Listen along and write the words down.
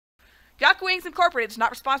Yaku Wings Incorporated is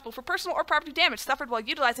not responsible for personal or property damage suffered while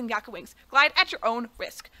utilizing Yaku Wings. Glide at your own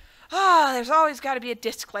risk. Ah, there's always got to be a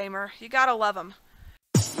disclaimer. You gotta love them.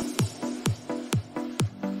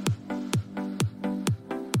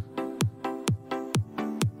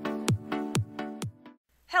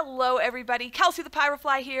 Hello everybody,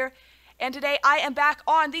 KelsiThePyrofly here, and today I am back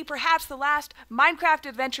on perhaps the last Minecraft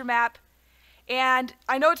adventure map. And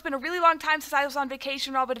I know it's been a really long time since I was on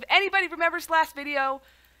vacation and all, but if anybody remembers the last video,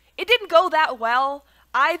 it didn't go that well.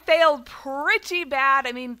 I failed pretty bad.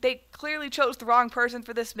 I mean, they clearly chose the wrong person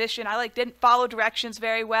for this mission. I didn't follow directions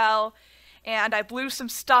very well, and I blew some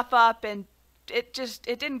stuff up, and it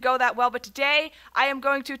didn't go that well. But today, I am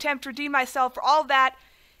going to attempt to redeem myself for all of that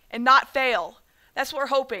and not fail. That's what we're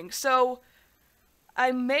hoping. So,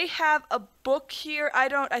 I may have a book here.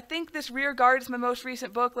 I think this rear guard is my most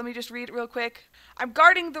recent book. Let me just read it real quick. I'm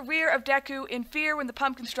guarding the rear of Deku in fear when the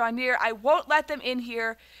pumpkins draw near. I won't let them in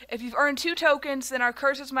here. If you've earned 2 tokens, then our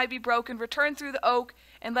curses might be broken. Return through the oak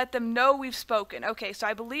and let them know we've spoken. Okay, so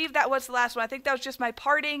I believe that was the last one. I think that was just my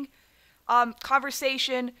parting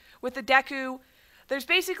conversation with the Deku. There's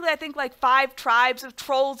basically, I think, 5 tribes of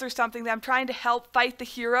trolls or something that I'm trying to help fight the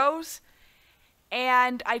heroes.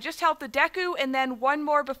 And I just helped the Deku, and then one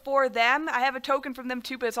more before them. I have a token from them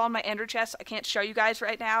too, but it's on my ender chest. I can't show you guys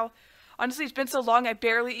right now. Honestly, it's been so long, I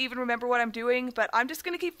barely even remember what I'm doing, but I'm just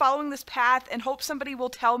going to keep following this path and hope somebody will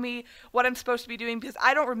tell me what I'm supposed to be doing, because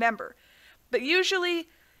I don't remember. But usually,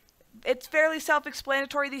 it's fairly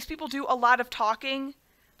self-explanatory. These people do a lot of talking,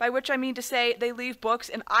 by which I mean to say they leave books,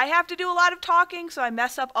 and I have to do a lot of talking, so I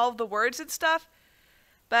mess up all of the words and stuff.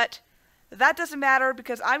 But that doesn't matter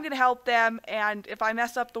because I'm going to help them, and if I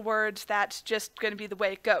mess up the words, that's just going to be the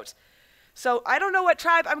way it goes. So I don't know what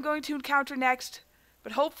tribe I'm going to encounter next,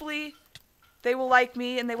 but hopefully they will like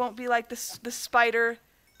me and they won't be like this spider,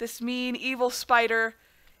 this mean, evil spider,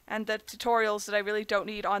 and the tutorials that I really don't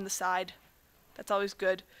need on the side. That's always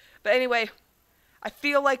good. But anyway, I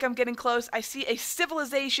feel like I'm getting close. I see a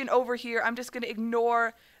civilization over here. I'm just going to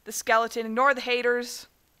ignore the skeleton, ignore the haters.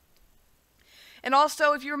 And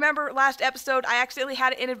also, if you remember last episode, I accidentally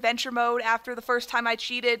had it in adventure mode after the first time I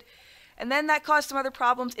cheated. And then that caused some other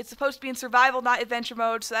problems. It's supposed to be in survival, not adventure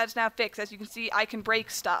mode, so that's now fixed. As you can see, I can break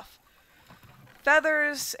stuff.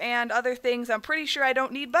 Feathers and other things I'm pretty sure I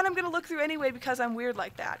don't need, but I'm going to look through anyway because I'm weird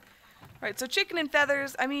like that. Alright, so chicken and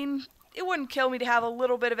feathers, I mean, it wouldn't kill me to have a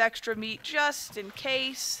little bit of extra meat just in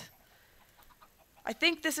case. I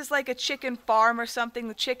think this is like a chicken farm or something.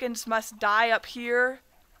 The chickens must die up here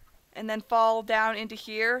and then fall down into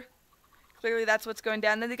here. Clearly that's what's going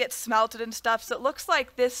down. Then they get smelted and stuff. So it looks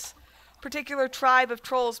like this particular tribe of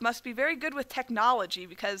trolls must be very good with technology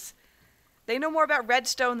because they know more about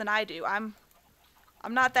redstone than I do. I'm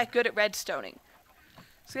not that good at redstoning.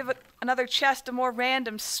 So we have another chest of more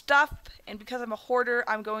random stuff, and because I'm a hoarder,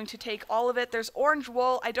 I'm going to take all of it. There's orange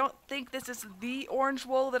wool. I don't think this is the orange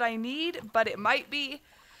wool that I need, but it might be.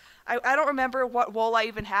 I don't remember what wool I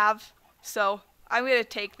even have, so I'm going to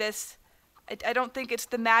take this. I don't think it's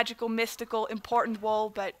the magical, mystical, important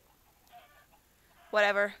wool, but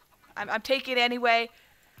whatever. I'm taking it anyway.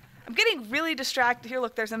 I'm getting really distracted here.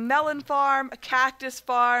 Look, there's a melon farm, a cactus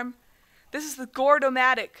farm. This is the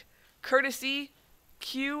Gordomatic, courtesy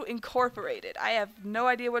Q Incorporated. I have no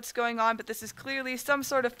idea what's going on, but this is clearly some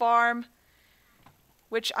sort of farm,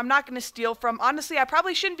 which I'm not going to steal from. Honestly, I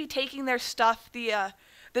probably shouldn't be taking their stuff. The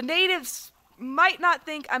natives might not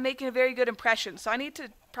think I'm making a very good impression, so I need to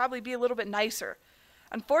probably be a little bit nicer.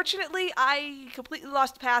 Unfortunately, I completely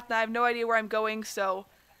lost the path and I have no idea where I'm going, so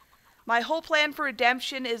my whole plan for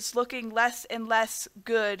redemption is looking less and less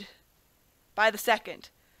good by the second.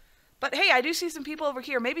 But hey, I do see some people over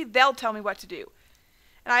here. Maybe they'll tell me what to do.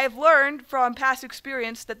 And I have learned from past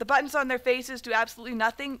experience that the buttons on their faces do absolutely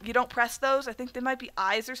nothing. You don't press those. I think they might be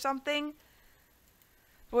eyes or something.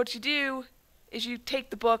 But what you do is you take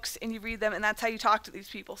the books and you read them, and that's how you talk to these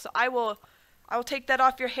people. So I will take that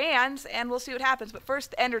off your hands, and we'll see what happens. But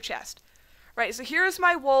first, the ender chest. Right, so here's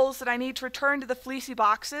my wools that I need to return to the fleecy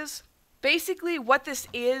boxes. Basically, what this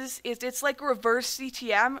is it's like a reverse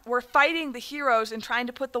CTM. We're fighting the heroes and trying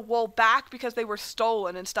to put the wool back because they were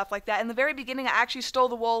stolen and stuff like that. In the very beginning, I actually stole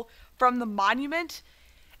the wool from the monument,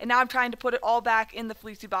 and now I'm trying to put it all back in the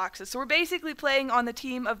fleecy boxes. So we're basically playing on the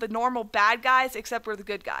team of the normal bad guys, except we're the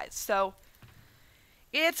good guys. So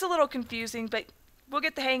it's a little confusing, but we'll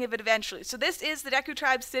get the hang of it eventually. So this is the Deku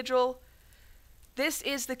Tribe Sigil. This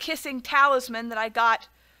is the Kissing Talisman that I got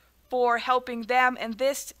for helping them, and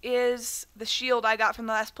this is the shield I got from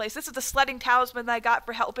the last place. This is the Sledding Talisman that I got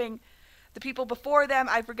for helping the people before them.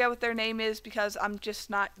 I forget what their name is because I'm just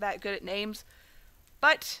not that good at names.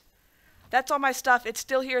 But That's all my stuff. It's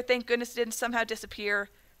still here. Thank goodness it didn't somehow disappear,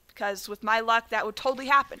 because with my luck, that would totally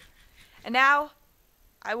happen. And now,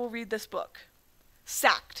 I will read this book.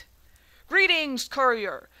 Sacked. Greetings,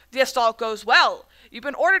 courier. The assault goes well. You've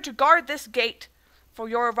been ordered to guard this gate for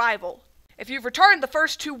your arrival. If you've returned the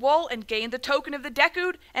first 2 wool and gained the token of the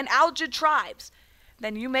Dekud and Algid tribes,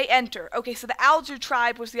 then you may enter. Okay, so the Algid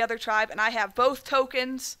tribe was the other tribe, and I have both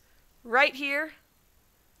tokens right here.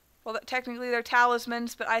 Well, technically they're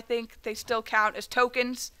talismans, but I think they still count as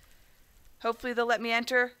tokens. Hopefully they'll let me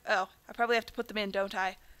enter. Oh, I probably have to put them in, don't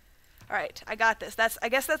I? Alright, I got this. I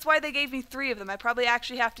guess that's why they gave me 3 of them. I probably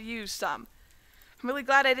actually have to use some. I'm really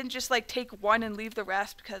glad I didn't just, like, take 1 and leave the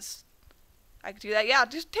rest, because I could do that. Yeah,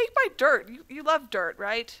 just take my dirt. You love dirt,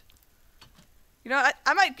 right? You know,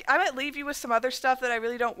 I might leave you with some other stuff that I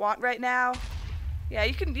really don't want right now. Yeah,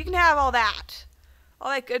 you can have all that.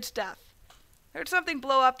 All that good stuff. Heard something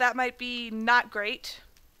blow up, that might be not great.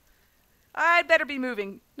 I'd better be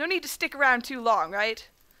moving. No need to stick around too long, right?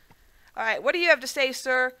 Alright, what do you have to say,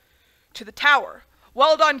 sir? To the tower.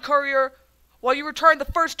 Well done, courier. While you return the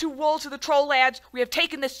first 2 wool to the troll lads, we have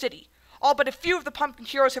taken this city. All but a few of the pumpkin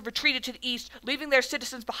heroes have retreated to the east, leaving their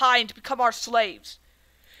citizens behind to become our slaves.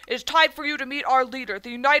 It is time for you to meet our leader,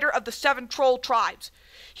 the uniter of the 7 troll tribes.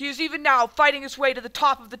 He is even now fighting his way to the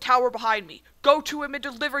top of the tower behind me. Go to him and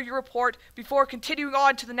deliver your report before continuing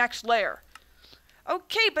on to the next lair.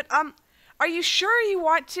 Okay, but, are you sure you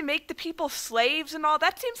want to make the people slaves and all?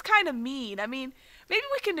 That seems kind of mean. I mean, maybe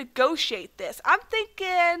we can negotiate this. I'm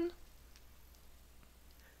thinking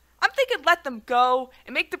let them go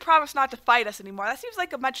and make the promise not to fight us anymore. That seems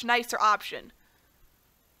like a much nicer option.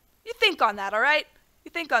 You think on that, alright?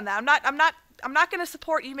 You think on that. I'm not going to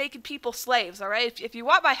support you making people slaves, alright? If you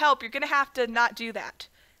want my help, you're going to have to not do that.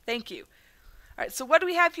 Thank you. Alright, so what do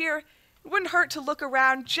we have here? It wouldn't hurt to look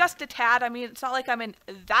around just a tad. I mean, it's not like I'm in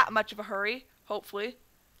that much of a hurry, hopefully.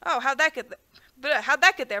 Oh, how'd that get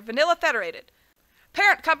there? Vanilla Federated.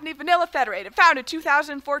 Parent company Vanilla Federated, founded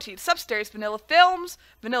 2014. Subsidiaries Vanilla Films,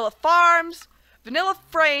 Vanilla Farms, Vanilla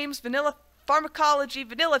Frames, Vanilla Pharmacology,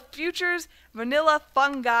 Vanilla Futures, Vanilla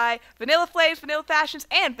Fungi, Vanilla Flames, Vanilla Fashions,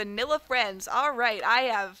 and Vanilla Friends. Alright, I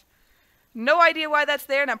have no idea why that's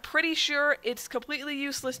there, and I'm pretty sure it's completely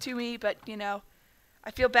useless to me, but, you know,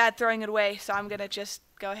 I feel bad throwing it away, so I'm gonna just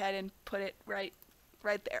go ahead and put it right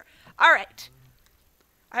there. Alright.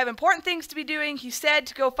 I have important things to be doing. He said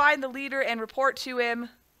to go find the leader and report to him.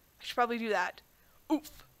 I should probably do that. Oof.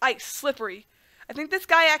 Ice. Slippery. I think this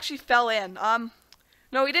guy actually fell in.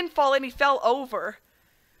 No, he didn't fall in. He fell over.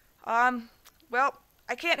 Well,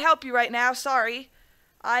 I can't help you right now. Sorry.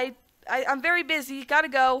 I'm very busy. Gotta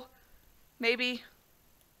go. Maybe.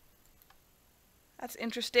 That's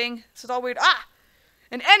interesting. This is all weird. Ah!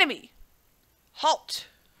 An enemy! Halt!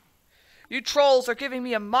 You trolls are giving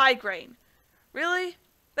me a migraine. Really?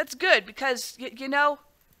 That's good, because, you know,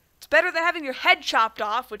 it's better than having your head chopped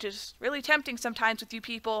off, which is really tempting sometimes with you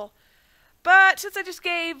people. But since I just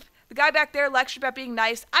gave the guy back there a lecture about being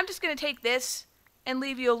nice, I'm just going to take this and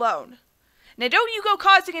leave you alone. Now, don't you go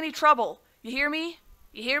causing any trouble. You hear me?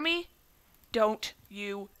 You hear me? Don't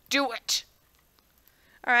you do it.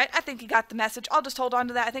 Alright, I think you got the message. I'll just hold on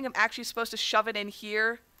to that. I think I'm actually supposed to shove it in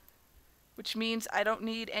here, which means I don't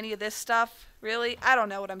need any of this stuff. Really? I don't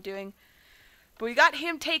know what I'm doing. But we got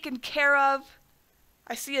him taken care of.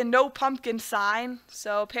 I see a no pumpkin sign,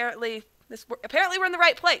 so apparently we're in the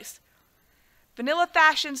right place. Vanilla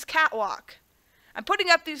Fashions Catwalk. I'm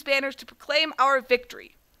putting up these banners to proclaim our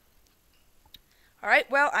victory.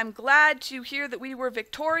 Alright, well, I'm glad to hear that we were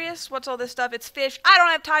victorious. What's all this stuff? It's fish. I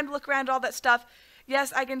don't have time to look around at all that stuff.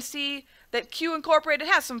 Yes, I can see that Q Incorporated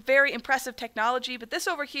has some very impressive technology, but this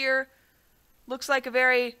over here looks like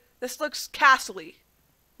this looks castle-y.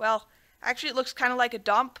 Well, actually, it looks kind of like a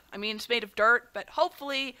dump. I mean, it's made of dirt, but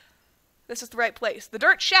hopefully this is the right place. The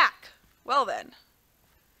Dirt Shack. Well, then.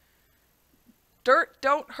 Dirt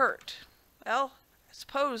don't hurt. Well, I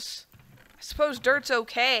suppose dirt's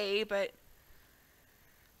okay, but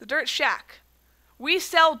the Dirt Shack. We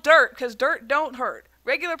sell dirt because dirt don't hurt.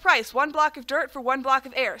 Regular price, 1 block of dirt for 1 block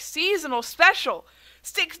of air. Seasonal special,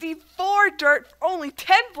 64 dirt for only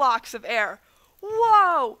 10 blocks of air.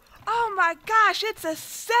 Whoa! Oh my gosh, it's a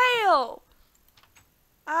sale!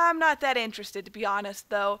 I'm not that interested, to be honest,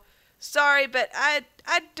 though. Sorry, but I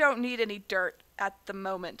don't need any dirt at the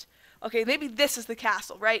moment. Okay, maybe this is the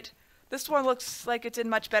castle, right? This one looks like it's in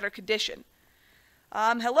much better condition.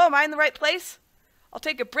 Hello, am I in the right place? I'll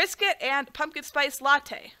take a brisket and pumpkin spice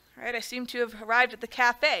latte. Alright, I seem to have arrived at the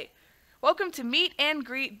cafe. Welcome to Meet and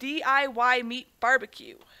Greet DIY Meat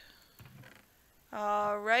Barbecue.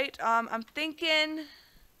 Alright, I'm thinking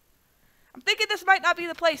this might not be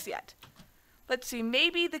the place yet. Let's see,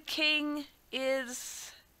 maybe the king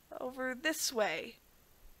is over this way.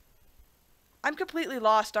 I'm completely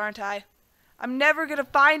lost, aren't I? I'm never gonna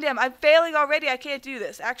find him. I'm failing already. I can't do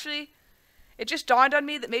this. Actually, it just dawned on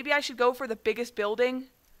me that maybe I should go for the biggest building.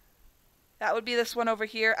 That would be this one over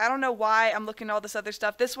here. I don't know why I'm looking at all this other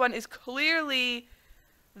stuff. This one is clearly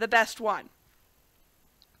the best one.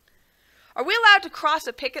 Are we allowed to cross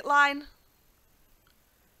a picket line?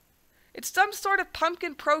 It's some sort of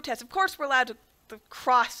pumpkin protest. Of course we're allowed to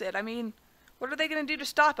cross it. I mean, what are they going to do to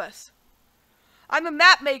stop us? I'm a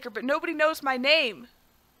map maker, but nobody knows my name.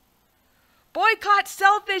 Boycott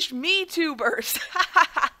selfish me-tubers.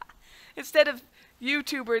 Instead of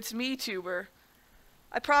YouTuber, it's me-tuber.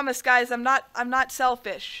 I promise, guys, I'm not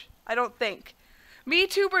selfish. I don't think.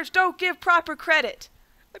 Me-tubers don't give proper credit.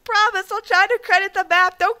 I promise I'll try to credit the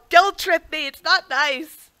map. Don't guilt trip me. It's not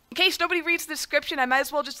nice. In case nobody reads the description, I might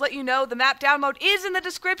as well just let you know the map download is in the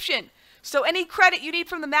description. So any credit you need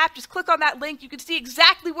from the map, just click on that link. You can see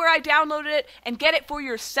exactly where I downloaded it and get it for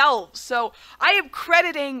yourselves. So I am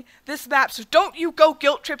crediting this map, so don't you go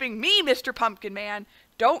guilt tripping me, Mr. Pumpkin Man.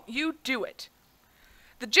 Don't you do it.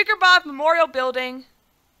 The Jiggerbob Memorial Building,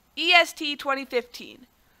 EST 2015.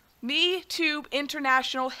 MeTube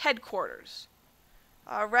International Headquarters.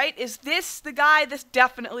 Alright, is this the guy? This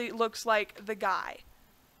definitely looks like the guy.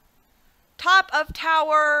 Top of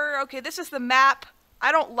tower. Okay, this is the map.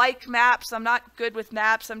 I don't like maps. I'm not good with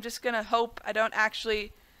maps. I'm just gonna hope I don't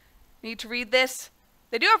actually need to read this.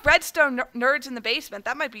 They do have redstone nerds in the basement.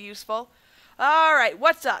 That might be useful. Alright,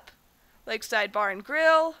 what's up? Lakeside Bar and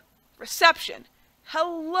Grill. Reception.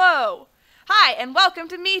 Hello. Hi, and welcome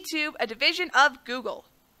to MeTube, a division of Google.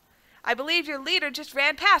 I believe your leader just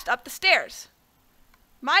ran past up the stairs.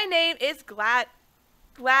 My name is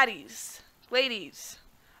Gladys.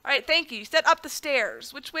 Alright, thank you. You said up the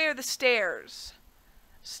stairs. Which way are the stairs?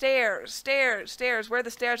 Stairs. Where are the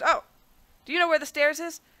stairs? Oh, do you know where the stairs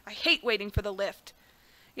is? I hate waiting for the lift.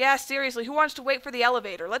 Yeah, seriously, who wants to wait for the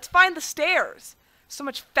elevator? Let's find the stairs. So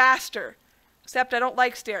much faster. Except I don't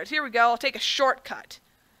like stairs. Here we go. I'll take a shortcut.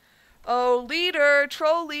 Oh, leader,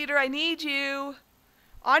 troll leader, I need you.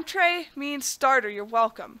 Entree means starter. You're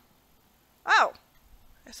welcome. Oh.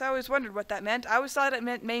 Guess I always wondered what that meant. I always thought it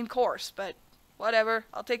meant main course, but whatever.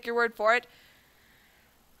 I'll take your word for it.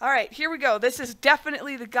 Alright, here we go. This is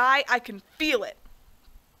definitely the guy. I can feel it.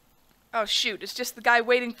 Oh, shoot. It's just the guy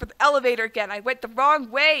waiting for the elevator again. I went the wrong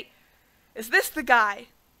way. Is this the guy?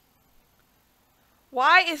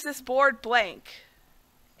 Why is this board blank?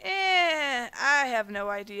 I have no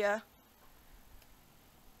idea.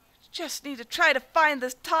 Just need to try to find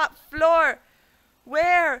this top floor.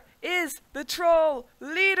 Where is the troll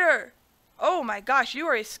leader? Oh my gosh, you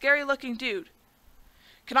are a scary looking dude.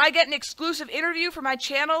 Can I get an exclusive interview for my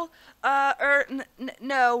channel?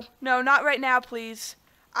 No, not right now, please.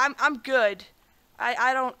 I'm good.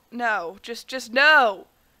 I don't know. Just no.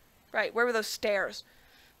 Right, where were those stairs?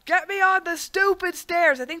 Get me on the stupid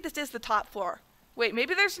stairs. I think this is the top floor. Wait,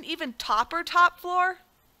 maybe there's an even top floor?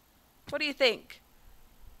 What do you think?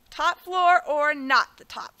 Top floor or not the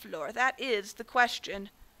top floor? That is the question.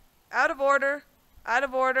 Out of order. Out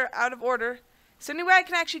of order. Out of order. Is there any way I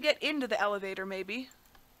can actually get into the elevator, maybe?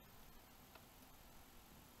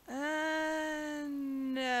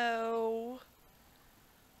 No.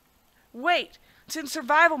 Wait. It's in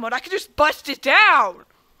survival mode. I can just bust it down.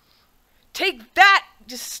 Take that,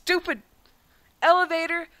 just stupid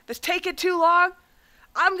elevator that's taking too long.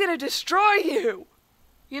 I'm gonna destroy you.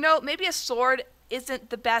 You know, maybe a sword isn't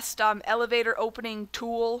the best elevator opening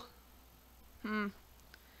tool. Maybe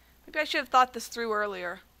I should have thought this through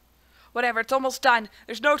earlier. Whatever, it's almost done.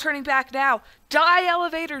 There's no turning back now. Die,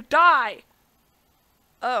 elevator, die!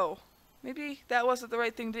 Oh, maybe that wasn't the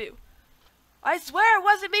right thing to do. I swear it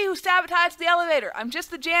wasn't me who sabotaged the elevator. I'm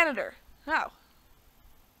just the janitor. Oh.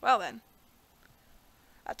 Well then.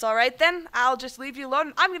 That's alright then. I'll just leave you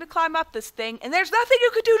alone. I'm gonna climb up this thing, and there's nothing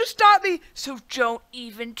you can do to stop me, so don't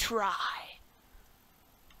even try.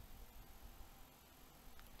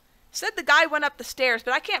 Said the guy went up the stairs,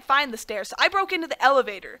 but I can't find the stairs, so I broke into the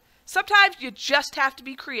elevator. Sometimes you just have to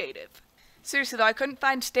be creative. Seriously though, I couldn't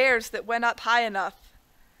find stairs that went up high enough.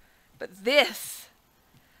 But this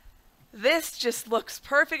just looks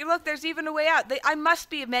perfect. Look, there's even a way out. I must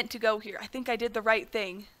be meant to go here. I think I did the right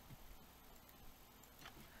thing.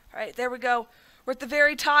 Alright, there we go. We're at the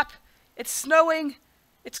very top. It's snowing.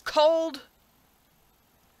 It's cold.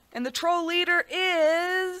 And the troll leader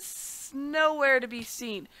is nowhere to be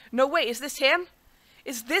seen. No, wait, is this him?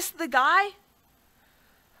 Is this the guy?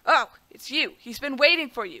 Oh, it's you. He's been waiting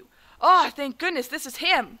for you. Oh, thank goodness, this is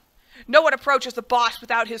him. No one approaches the boss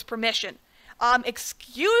without his permission.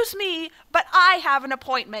 Excuse me, but I have an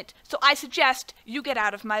appointment, so I suggest you get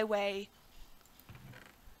out of my way.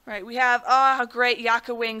 Right, we have, oh, great,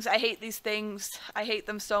 Yaka wings. I hate these things. I hate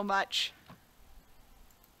them so much.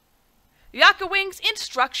 Yaka wings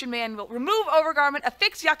instruction manual. Remove overgarment,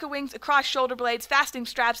 affix Yaka wings across shoulder blades, fastening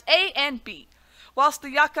straps A and B. Whilst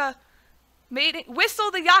the Yaka mating, whistle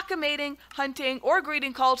the Yaka mating, hunting, or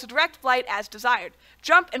greeting call to direct flight as desired.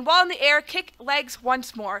 Jump and while in the air, kick legs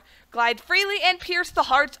once more. Glide freely and pierce the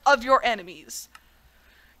hearts of your enemies.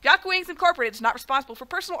 Yaka Wings Incorporated is not responsible for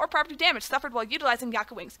personal or property damage suffered while utilizing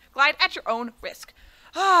Yaka Wings. Glide at your own risk.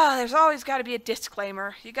 Ah, there's always got to be a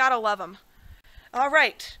disclaimer. You gotta love them. All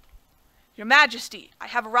right. Your Majesty, I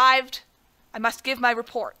have arrived. I must give my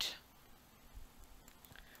report.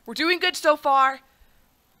 We're doing good so far,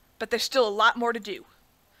 but there's still a lot more to do.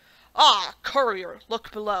 Ah, courier,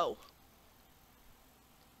 look below.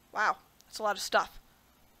 Wow, that's a lot of stuff.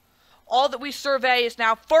 All that we survey is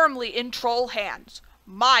now firmly in troll hands.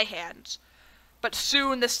 My hands. But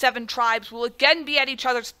soon the 7 tribes will again be at each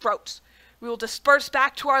other's throats. We will disperse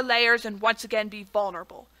back to our lairs and once again be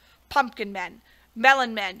vulnerable. Pumpkin men,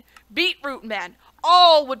 melon men, beetroot men,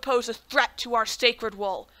 all would pose a threat to our sacred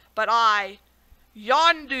wool. But I,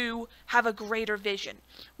 Yondu, have a greater vision.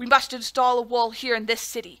 We must install a wool here in this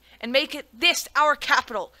city and make it this our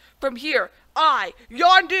capital. From here, I,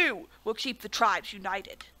 Yondu, will keep the tribes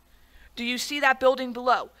united. Do you see that building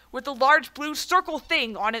below, with the large blue circle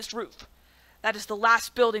thing on its roof? That is the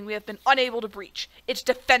last building we have been unable to breach. Its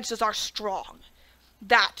defenses are strong.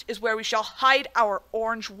 That is where we shall hide our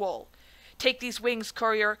orange wool. Take these wings,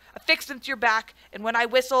 courier, affix them to your back, and when I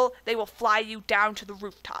whistle, they will fly you down to the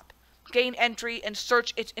rooftop. Gain entry and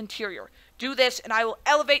search its interior. Do this, and I will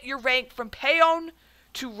elevate your rank from Peon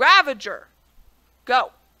to Ravager.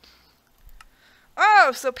 Go.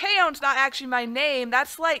 Oh, so Peon's not actually my name.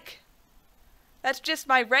 That's just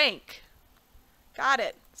my rank. Got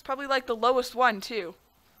it. It's probably like the lowest one, too.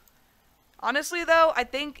 Honestly, though, I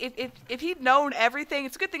think if he'd known everything,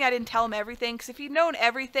 it's a good thing I didn't tell him everything, because if he'd known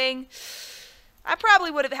everything, I probably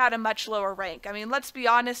would have had a much lower rank. I mean, let's be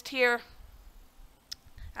honest here.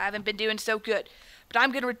 I haven't been doing so good. But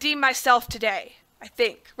I'm going to redeem myself today, I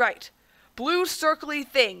think. Right. Blue circly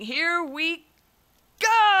thing. Here we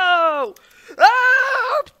go!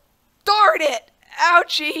 Ah! Darn it!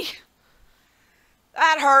 Ouchie!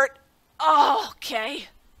 That hurt. Oh, okay.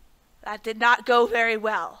 That did not go very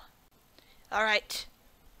well. All right.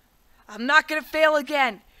 I'm not going to fail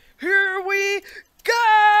again. Here we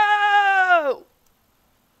go!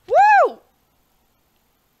 Woo!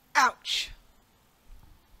 Ouch.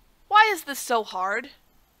 Why is this so hard?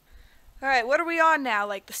 All right, what are we on now?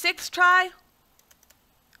 Like the 6th try?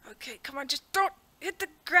 Okay, come on, just don't hit the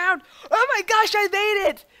ground. Oh my gosh, I made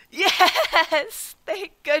it! Yes!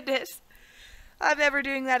 Thank goodness. I'm never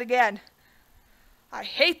doing that again. I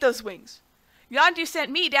hate those wings. Yondu sent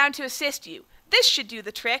me down to assist you. This should do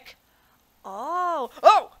the trick.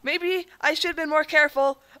 Oh, maybe I should have been more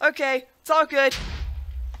careful. Okay, it's all good.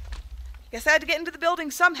 Guess I had to get into the building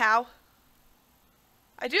somehow.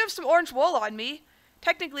 I do have some orange wool on me.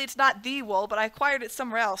 Technically, it's not the wool, but I acquired it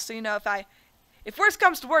somewhere else. So, you know, if worse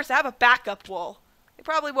comes to worse, I have a backup wool. They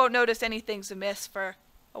probably won't notice anything's amiss for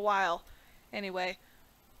a while. Anyway.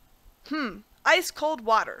 Ice cold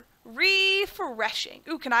water. Refreshing.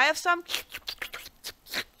 Ooh, can I have some?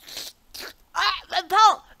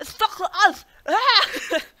 It's stuck to us.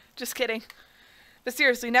 Just kidding. But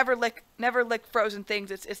seriously, never lick frozen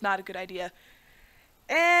things. It's not a good idea.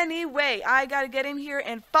 Anyway, I gotta get in here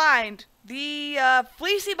and find the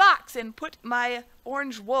fleecy box and put my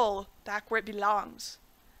orange wool back where it belongs.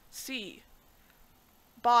 See.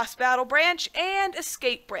 Boss battle branch and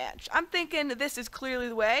escape branch. I'm thinking this is clearly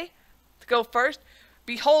the way to go first.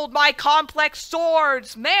 Behold my complex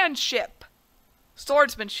swordsmanship.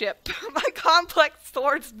 Swordsmanship. My complex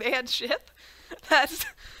swordsmanship. That's,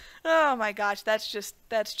 oh my gosh, that's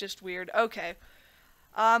just weird. Okay.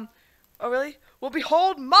 Oh really? Well,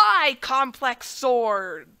 behold my complex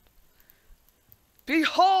sword.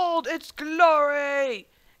 Behold its glory.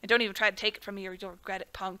 And don't even try to take it from me or you'll regret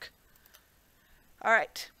it, punk.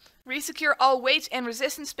 Alright. Resecure all weight and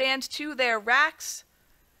resistance bands to their racks.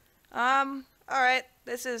 Alright.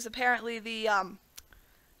 This is apparently the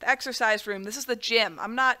exercise room. This is the gym.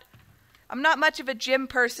 I'm not much of a gym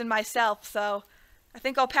person myself, so I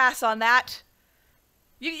think I'll pass on that.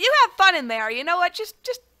 You have fun in there. You know what?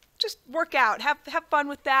 Just work out. Have fun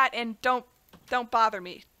with that and don't bother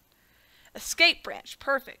me. Escape branch.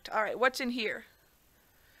 Perfect. All right, what's in here?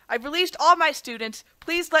 I've released all my students.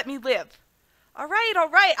 Please let me live. All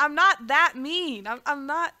right. I'm not that mean. I'm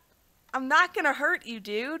not going to hurt you,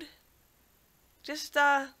 dude. Just,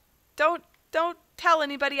 don't tell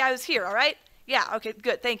anybody I was here, alright? Yeah, okay,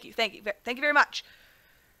 good. Thank you. Thank you very much.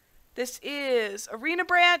 This is Arena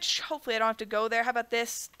Branch. Hopefully I don't have to go there. How about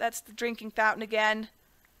this? That's the drinking fountain again.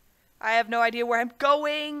 I have no idea where I'm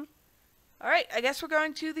going. Alright, I guess we're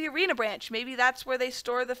going to the Arena Branch. Maybe that's where they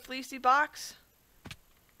store the fleecy box.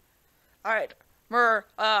 Alright.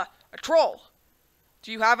 A troll.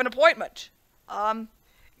 Do you have an appointment?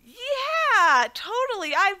 Yeah,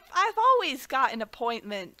 totally. I've always got an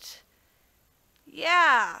appointment.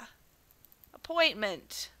 Yeah.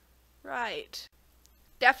 Appointment. Right.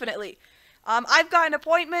 Definitely. I've got an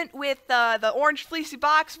appointment with the orange fleecy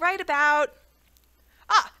box right about...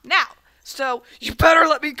 now. So, you better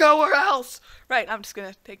let me go or else. Right, I'm just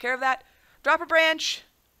gonna take care of that. Drop a branch.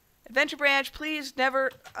 Adventure branch, please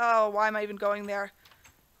never... Oh, why am I even going there?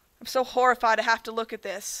 I'm so horrified I have to look at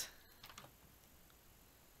this.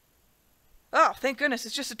 Oh, thank goodness,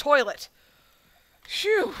 it's just a toilet.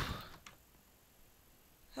 Phew.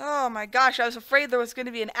 Oh my gosh, I was afraid there was going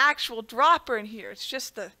to be an actual dropper in here. It's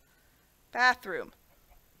just the bathroom.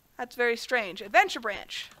 That's very strange. Adventure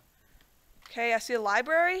branch. Okay, I see a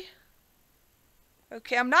library.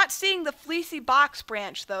 Okay, I'm not seeing the fleecy box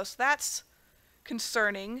branch though, so that's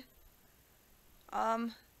concerning.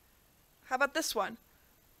 How about this one?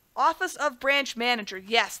 Office of Branch Manager.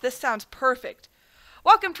 Yes, this sounds perfect.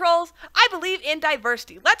 Welcome, trolls. I believe in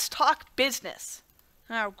diversity. Let's talk business.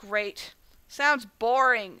 Oh, great. Sounds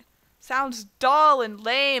boring. Sounds dull and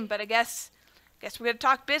lame, but I guess we're going to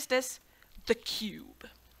talk business. The cube.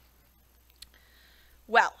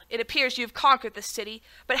 Well, it appears you've conquered the city,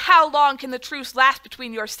 but how long can the truce last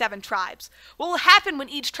between your 7 tribes? What will happen when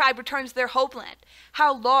each tribe returns to their homeland?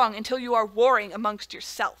 How long until you are warring amongst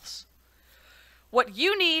yourselves? What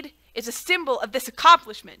you need is a symbol of this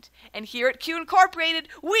accomplishment, and here at Q Incorporated,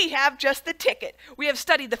 we have just the ticket. We have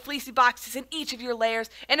studied the fleecy boxes in each of your layers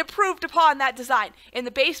and improved upon that design. In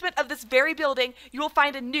the basement of this very building, you will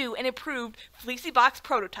find a new and improved fleecy box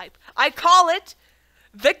prototype. I call it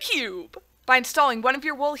the Cube. By installing one of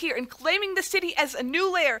your wool here and claiming the city as a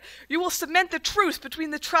new layer, you will cement the truce between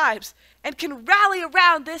the tribes and can rally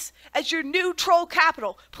around this as your new troll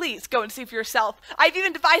capital. Please go and see for yourself. I've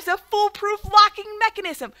even devised a foolproof locking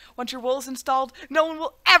mechanism. Once your wool is installed, no one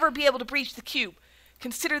will ever be able to breach the cube.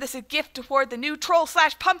 Consider this a gift toward the new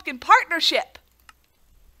troll/pumpkin partnership.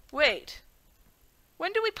 Wait,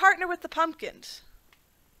 when do we partner with the pumpkins?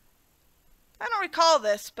 I don't recall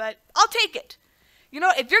this, but I'll take it. You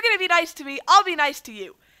know, if you're going to be nice to me, I'll be nice to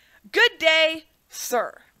you. Good day,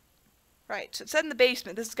 sir. Right, so it said in the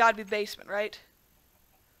basement. This has got to be the basement, right?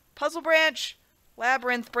 Puzzle branch,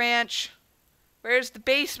 labyrinth branch. Where's the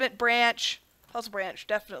basement branch? Puzzle branch,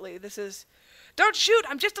 definitely. This is... Don't shoot,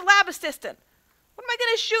 I'm just a lab assistant. What am I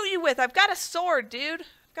going to shoot you with? I've got a sword, dude.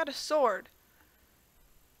 I've got a sword.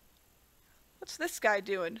 What's this guy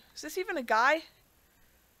doing? Is this even a guy?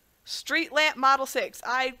 Street lamp model 6.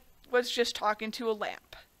 I was just talking to a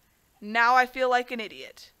lamp. Now I feel like an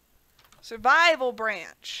idiot. Survival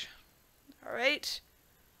branch. Alright.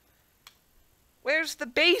 Where's the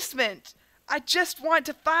basement? I just want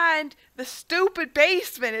to find the stupid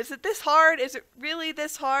basement. Is it this hard? Is it really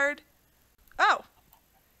this hard? Oh.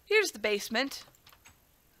 Here's the basement.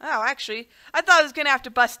 Oh, actually, I thought I was going to have to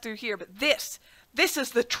bust through here, but this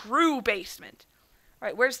is the true basement.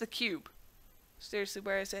 Alright, where's the cube? Seriously,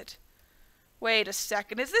 where is it? Wait a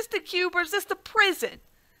second. Is this the cube or is this the prison?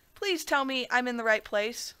 Please tell me I'm in the right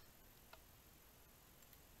place.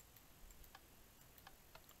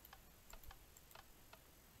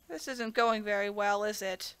 This isn't going very well, is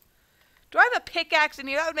it? Do I have a pickaxe in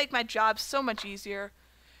here? That would make my job so much easier.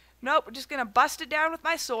 Nope, we're just going to bust it down with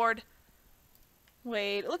my sword.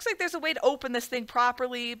 Wait, it looks like there's a way to open this thing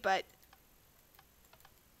properly, but...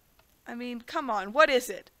 I mean, come on, what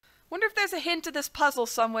is it? Wonder if there's a hint to this puzzle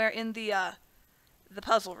somewhere in the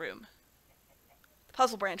puzzle room. The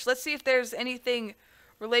puzzle branch. Let's see if there's anything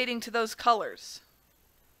relating to those colors.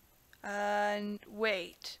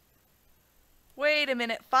 Wait. Wait a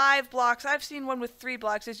minute. 5 blocks. I've seen one with 3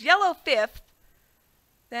 blocks. Is yellow 5th?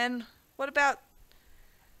 Then, what about...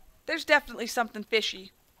 There's definitely something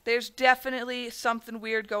fishy. There's definitely something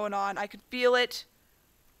weird going on. I can feel it.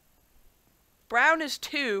 Brown is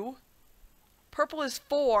 2. Purple is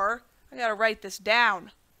 4. I gotta write this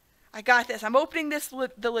down. I got this. I'm opening this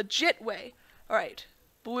the legit way. Alright.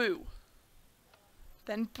 Blue.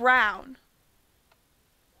 Then brown.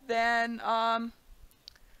 Then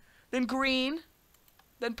green.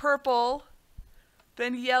 Then purple.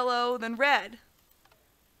 Then yellow. Then red.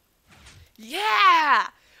 Yeah!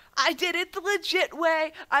 I did it the legit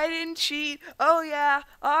way. I didn't cheat. Oh yeah.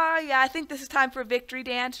 Oh yeah. I think this is time for a victory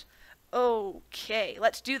dance. Okay,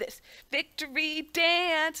 let's do this. Victory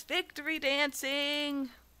dance, victory dancing.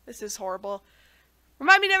 This is horrible.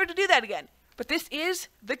 Remind me never to do that again. But this is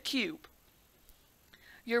the cube.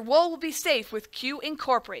 Your wool will be safe with Q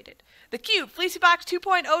Incorporated. The Cube, Fleecy Box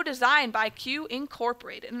 2.0, designed by Q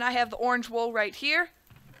Incorporated. And I have the orange wool right here.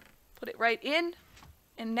 Put it right in.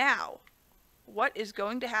 And now, what is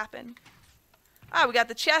going to happen? We got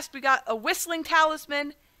the chest, we got a whistling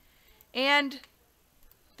talisman, and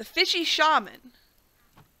the fishy shaman.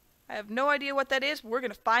 I have no idea what that is, but we're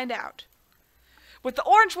going to find out. With the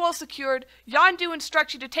orange wool secured, Yondu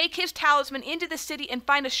instructs you to take his talisman into the city and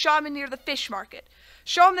find a shaman near the fish market.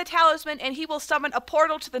 Show him the talisman and he will summon a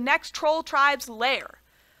portal to the next troll tribe's lair.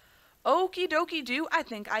 Okie dokie do, I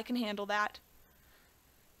think I can handle that.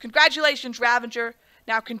 Congratulations, Ravager.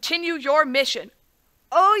 Now continue your mission.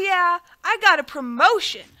 Oh yeah, I got a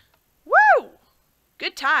promotion. Woo!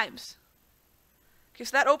 Good times. Okay,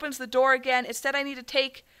 so that opens the door again. It said I need to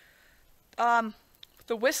take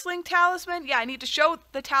the whistling talisman. Yeah, I need to show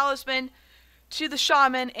the talisman to the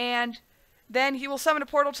shaman, and then he will summon a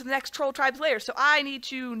portal to the next troll tribe's lair. So I need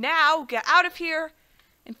to now get out of here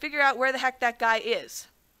and figure out where the heck that guy is.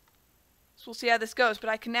 So we'll see how this goes, but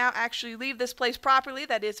I can now actually leave this place properly.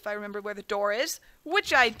 That is, if I remember where the door is,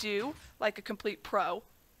 which I do, like a complete pro.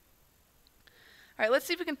 Alright, let's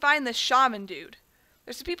see if we can find this shaman dude.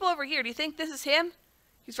 There's some people over here. Do you think this is him?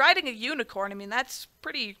 He's riding a unicorn. I mean, it's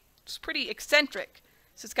pretty eccentric.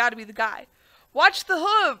 So it's got to be the guy. Watch the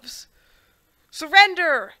hooves!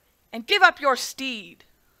 Surrender! And give up your steed.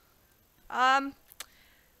 Let's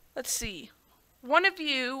see. 1 of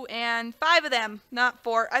you and 5 of them, not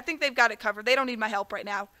 4. I think they've got it covered. They don't need my help right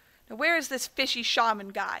now. Now, where is this fishy shaman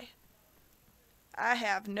guy? I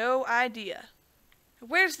have no idea.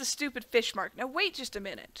 Where's the stupid fish market? Now, wait just a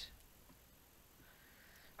minute.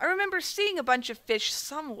 I remember seeing a bunch of fish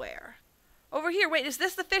somewhere. Over here. Wait, is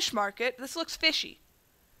this the fish market? This looks fishy.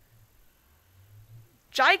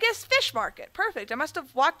 Gigas Fish Market. Perfect. I must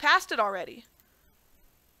have walked past it already.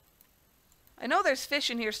 I know there's fish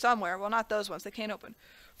in here somewhere. Well, not those ones. They can't open.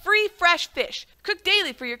 Free fresh fish. Cooked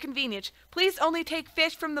daily for your convenience. Please only take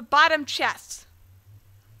fish from the bottom chests.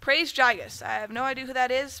 Praise Gigas. I have no idea who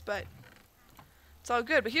that is, but it's all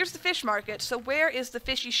good. But here's the fish market. So where is the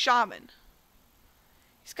fishy shaman?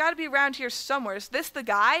 He's got to be around here somewhere. Is this the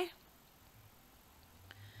guy?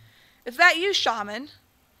 Is that you, shaman?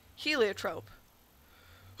 Heliotrope.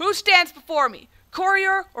 Who stands before me?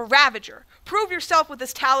 Courier or Ravager? Prove yourself with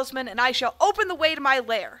this talisman, and I shall open the way to my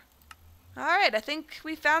lair. Alright, I think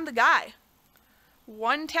we found the guy.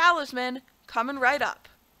 1 talisman coming right up.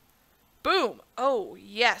 Boom. Oh,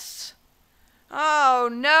 yes. Oh,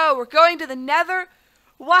 no, we're going to the nether?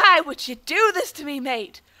 Why would you do this to me,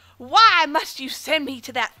 mate? Why must you send me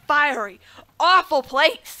to that fiery, awful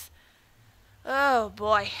place? Oh,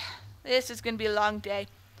 boy. This is going to be a long day.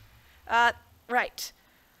 Right.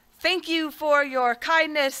 Thank you for your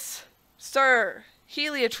kindness, sir.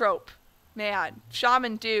 Heliotrope. Man.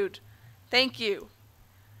 Shaman dude. Thank you.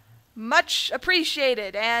 Much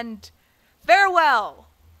appreciated, and farewell.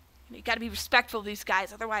 You gotta be respectful of these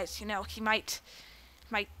guys, otherwise, you know, he might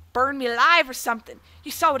burn me alive or something.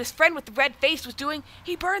 You saw what his friend with the red face was doing?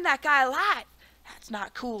 He burned that guy alive. That's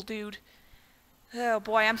not cool, dude. Oh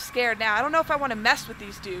boy, I'm scared now. I don't know if I want to mess with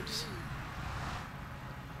these dudes.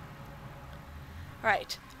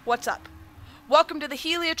 Alright, what's up? Welcome to the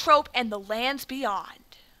Heliotrope and the lands beyond.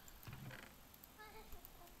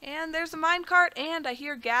 And there's a minecart, and I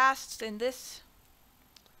hear ghasts, and this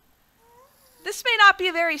may not be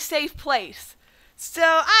a very safe place.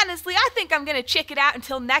 So, honestly, I think I'm gonna check it out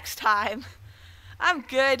until next time. I'm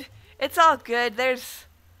good. It's all good. There's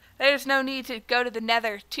no need to go to the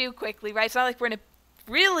nether too quickly, right? It's not like we're in a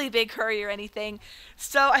really big hurry or anything.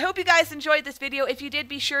 So, I hope you guys enjoyed this video. If you did,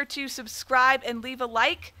 be sure to subscribe and leave a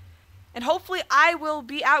like. And hopefully I will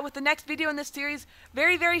be out with the next video in this series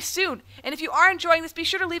very, very soon. And if you are enjoying this, be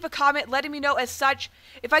sure to leave a comment letting me know as such.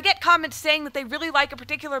 If I get comments saying that they really like a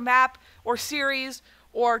particular map or series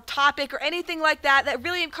or topic or anything like that, that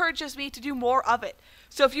really encourages me to do more of it.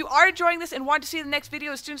 So if you are enjoying this and want to see the next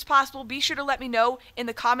video as soon as possible, be sure to let me know in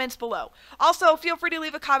the comments below. Also, feel free to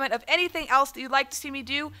leave a comment of anything else that you'd like to see me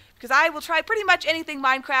do, because I will try pretty much anything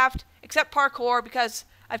Minecraft except parkour, because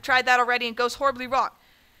I've tried that already and goes horribly wrong.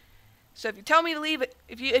 So if you tell me to leave it,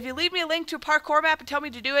 if you leave me a link to a parkour map and tell me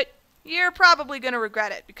to do it, you're probably going to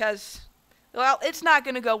regret it, because, well, it's not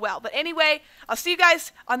going to go well. But anyway, I'll see you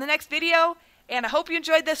guys on the next video, and I hope you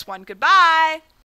enjoyed this one. Goodbye!